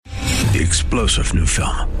The explosive new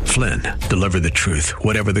film, Flynn, deliver the truth,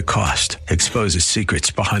 whatever the cost, exposes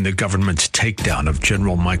secrets behind the government's takedown of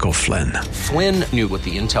General Michael Flynn. Flynn knew what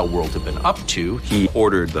the intel world had been up to. He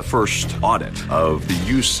ordered the first audit of the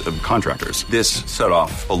use of contractors. This set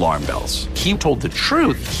off alarm bells. He told the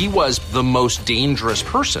truth. He was the most dangerous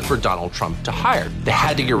person for Donald Trump to hire. They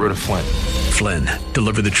had to get rid of Flynn. Flynn,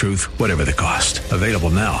 deliver the truth, whatever the cost. Available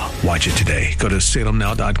now. Watch it today. Go to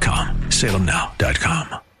salemnow.com.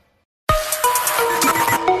 salemnow.com.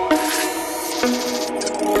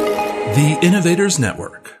 The Innovators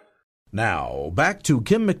Network. Now, back to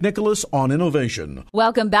Kim McNicholas on innovation.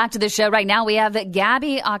 Welcome back to the show. Right now, we have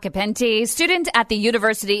Gabby Acapente, student at the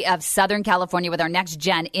University of Southern California, with our Next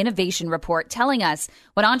Gen Innovation Report, telling us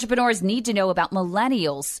what entrepreneurs need to know about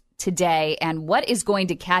millennials today and what is going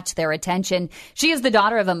to catch their attention. She is the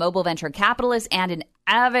daughter of a mobile venture capitalist and an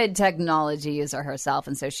avid technology user herself,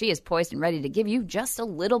 and so she is poised and ready to give you just a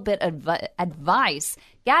little bit of advice.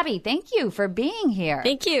 Gabby, thank you for being here.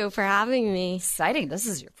 Thank you for having me. Exciting. This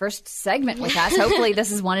is your first segment with us. Hopefully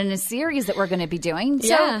this is one in a series that we're going to be doing.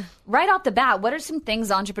 Yeah. So right off the bat, what are some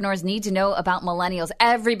things entrepreneurs need to know about millennials?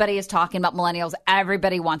 Everybody is talking about millennials.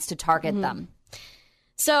 Everybody wants to target them.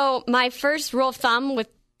 So my first rule of thumb with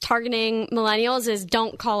targeting millennials is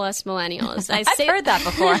don't call us millennials. I've heard that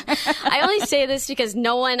before. I only say this because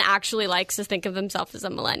no one actually likes to think of themselves as a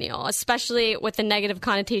millennial, especially with the negative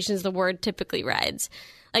connotations the word typically rides.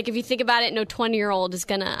 Like, if you think about it, no 20-year-old is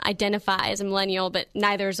going to identify as a millennial, but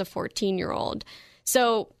neither is a 14-year-old.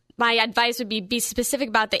 So my advice would be specific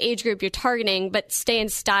about the age group you're targeting, but stay in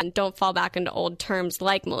style and don't fall back into old terms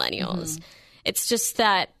like millennials. It's just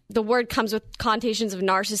that the word comes with connotations of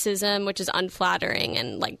narcissism, which is unflattering.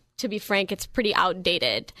 And, like, to be frank, it's pretty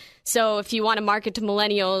outdated. So if you want to market to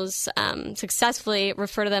millennials successfully,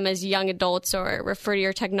 refer to them as young adults, or refer to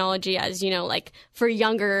your technology as, like, for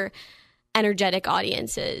younger, energetic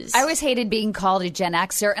audiences. I always hated being called a Gen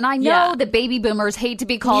Xer, and I know that baby boomers hate to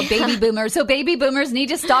be called baby boomers, so baby boomers need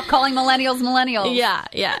to stop calling millennials millennials.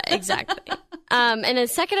 Yeah, exactly. And then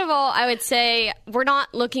second of all, I would say we're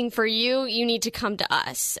not looking for you. You need to come to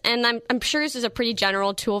us. And I'm sure this is a pretty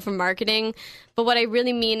general tool for marketing. But what I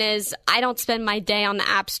really mean is I don't spend my day on the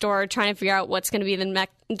App Store trying to figure out what's going to be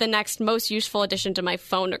the next most useful addition to my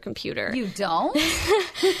phone or computer. You don't?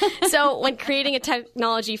 So when creating a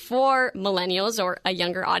technology for millennials or a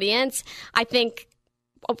younger audience, I think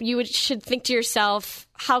you should think to yourself,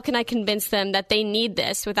 how can I convince them that they need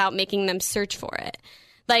this without making them search for it?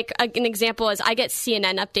 Like, an example is I get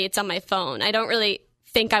CNN updates on my phone. I don't really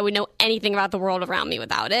think I would know anything about the world around me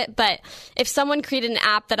without it. But if someone created an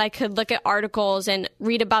app that I could look at articles and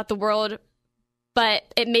read about the world, but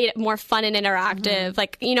it made it more fun and interactive,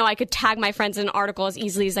 like, I could tag my friends in an article as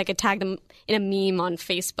easily as I could tag them in a meme on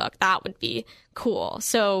Facebook. That would be cool.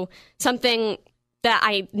 So something that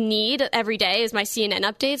I need every day is my CNN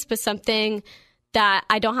updates, but something that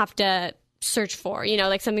I don't have to search for,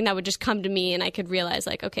 like something that would just come to me and I could realize,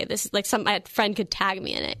 like, okay, this is like my friend could tag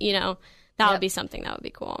me in it, that would be something that would be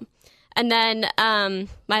cool. And then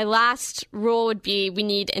my last rule would be we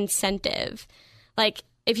need incentive. Like,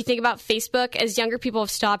 if you think about Facebook, as younger people have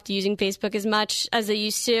stopped using Facebook as much as they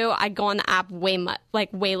used to, I go on the app way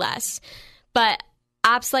less. But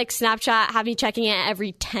apps like Snapchat have me checking it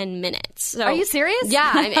every 10 minutes. So, are you serious?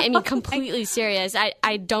 Yeah, I mean, completely serious.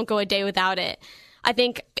 I don't go a day without it. I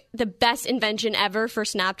think the best invention ever for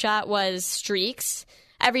Snapchat was streaks.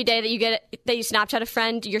 Every day that you Snapchat a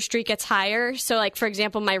friend, your streak gets higher. So, like, for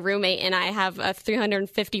example, my roommate and I have a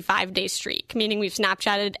 355-day streak, meaning we've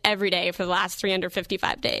Snapchatted every day for the last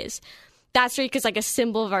 355 days. That streak is like a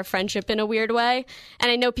symbol of our friendship in a weird way. And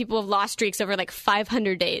I know people have lost streaks over like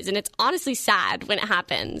 500 days, and it's honestly sad when it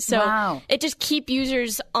happens. So It just keeps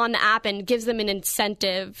users on the app and gives them an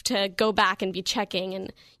incentive to go back and be checking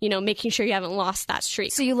and, making sure you haven't lost that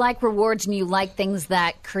streak. So you like rewards and you like things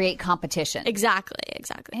that create competition. Exactly.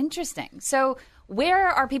 Interesting. So where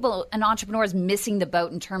are people and entrepreneurs missing the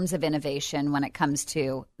boat in terms of innovation when it comes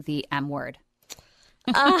to the M word?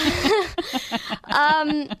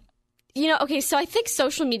 So I think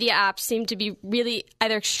social media apps seem to be really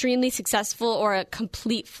either extremely successful or a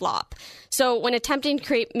complete flop. So when attempting to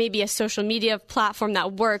create maybe a social media platform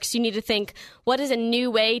that works, you need to think, what is a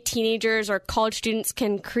new way teenagers or college students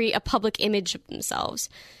can create a public image of themselves?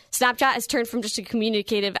 Snapchat has turned from just a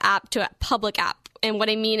communicative app to a public app. And what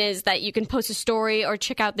I mean is that you can post a story or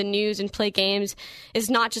check out the news and play games. It's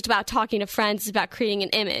not just about talking to friends. It's about creating an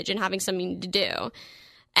image and having something to do.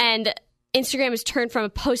 And Instagram has turned from a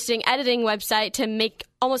posting, editing website to make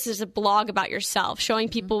almost as a blog about yourself, showing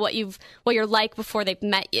people what you're like before they've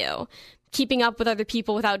met you. keeping up with other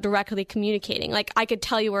people without directly communicating. Like, I could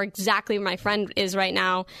tell you exactly where my friend is right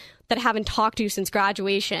now that I haven't talked to since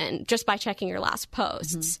graduation just by checking your last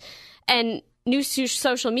posts. And new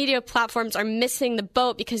social media platforms are missing the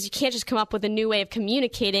boat because you can't just come up with a new way of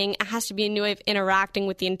communicating. It has to be a new way of interacting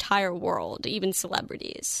with the entire world, even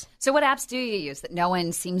celebrities. So what apps do you use that no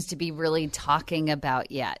one seems to be really talking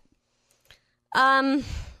about yet? I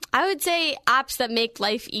would say apps that make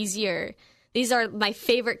life easier. These are my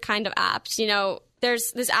favorite kind of apps. You know,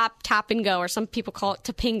 there's this app Tap and Go, or some people call it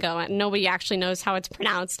Tapingo, and nobody actually knows how it's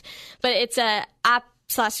pronounced. But it's a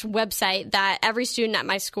app/website that every student at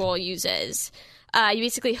my school uses. You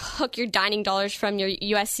basically hook your dining dollars from your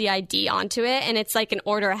USC ID onto it, and it's like an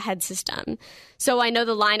order ahead system. So I know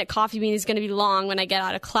the line at Coffee Bean is going to be long when I get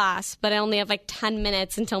out of class, but I only have like 10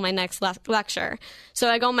 minutes until my next lecture. So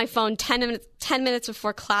I go on my phone 10 minutes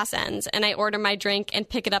before class ends, and I order my drink and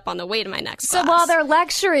pick it up on the way to my next class. So while they're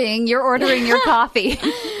lecturing, you're ordering your coffee.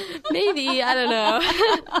 Maybe, I don't know.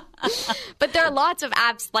 But there are lots of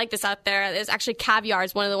apps like this out there. There's actually Caviar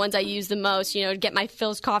is one of the ones I use the most, you know, to get my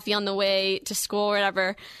Phil's coffee on the way to school or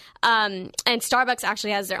whatever. And Starbucks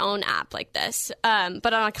actually has their own app like this.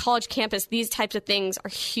 But on a college campus, these types of things are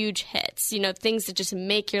huge hits, you know, things that just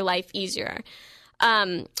make your life easier.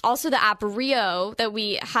 Also, the app Rio that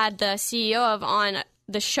we had the CEO of on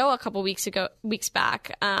the show a couple weeks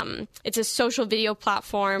back. It's a social video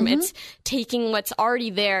platform. It's taking what's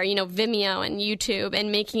already there, you know, Vimeo and YouTube,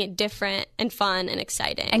 and making it different and fun and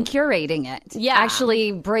exciting. And curating it. Yeah.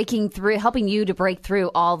 Actually breaking through, helping you to break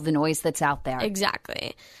through all the noise that's out there.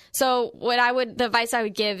 Exactly. So the advice I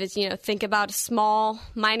would give is, you know, think about a small,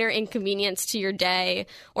 minor inconvenience to your day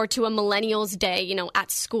or to a millennial's day, you know,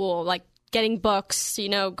 at school, like getting books, you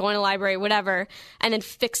know, going to the library, whatever, and then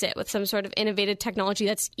fix it with some sort of innovative technology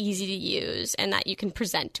that's easy to use and that you can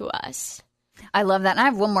present to us. I love that. And I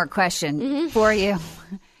have one more question for you.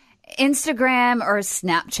 Instagram or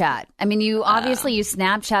Snapchat? I mean, you obviously use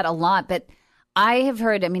Snapchat a lot, but I have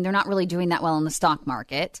heard, I mean, they're not really doing that well in the stock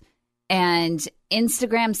market. And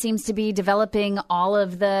Instagram seems to be developing all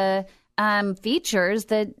of the features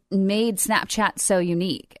that made Snapchat so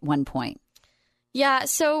unique at one point. Yeah,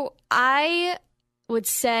 so I would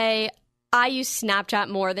say I use Snapchat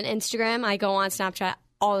more than Instagram. I go on Snapchat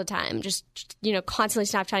all the time, just, you know, constantly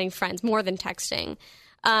Snapchatting friends more than texting.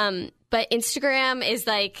 But Instagram is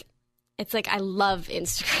like, it's like I love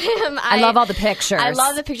Instagram. I love all the pictures. I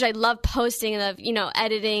love the pictures. I love posting and you know,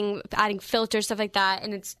 editing, adding filters, stuff like that.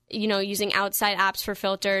 And it's, you know, using outside apps for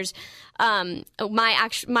filters.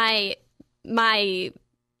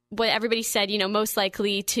 What everybody said, you know, most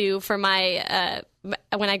likely for my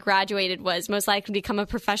when I graduated was most likely to become a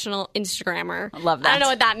professional Instagrammer. I love that. I don't know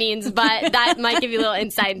what that means, but that might give you a little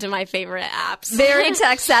insight into my favorite apps. Very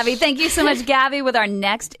tech savvy. Thank you so much, Gabby, with our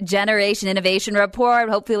Next Generation Innovation Report.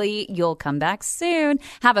 Hopefully you'll come back soon.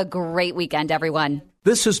 Have a great weekend, everyone.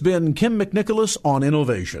 This has been Kim McNicholas on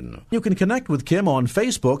Innovation. You can connect with Kim on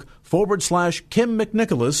Facebook /Kim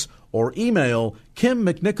McNicholas or email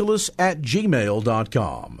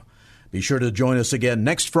kimmcnicholas@gmail.com. Be sure to join us again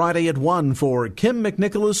next Friday at 1 for Kim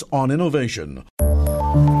McNicholas on Innovation.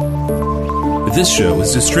 This show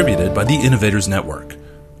is distributed by the Innovators Network.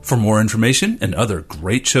 For more information and other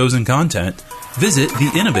great shows and content, visit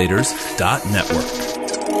theinnovators.network.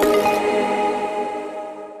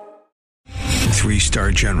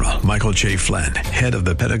 3-star General Michael J. Flynn, head of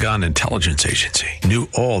the Pentagon Intelligence Agency, knew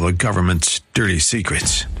all the government's dirty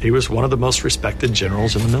secrets. He was one of the most respected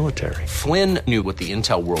generals in the military. Flynn knew what the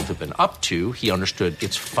intel world had been up to. He understood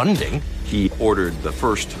its funding. He ordered the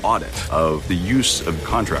first audit of the use of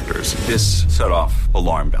contractors. This set off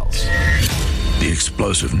alarm bells. The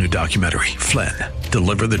explosive new documentary, Flynn,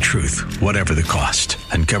 Deliver the Truth, Whatever the Cost,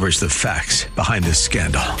 uncovers the facts behind this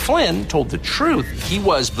scandal. Flynn told the truth. He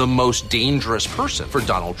was the most dangerous person for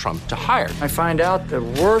Donald Trump to hire. I find out the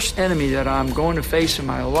worst enemy that I'm going to face in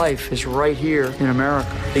my life is right here in America.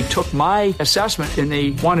 They took my assessment and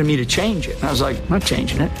they wanted me to change it. And I was like, I'm not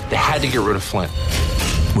changing it. They had to get rid of Flynn.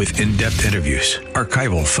 With in-depth interviews,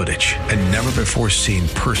 archival footage, and never-before-seen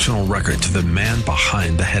personal records of the man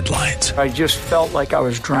behind the headlines. I just felt like I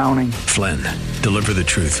was drowning. Flynn, Deliver the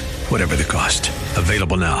Truth, Whatever the Cost.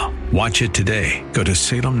 Available now. Watch it today. Go to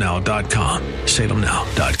salemnow.com.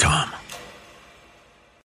 salemnow.com.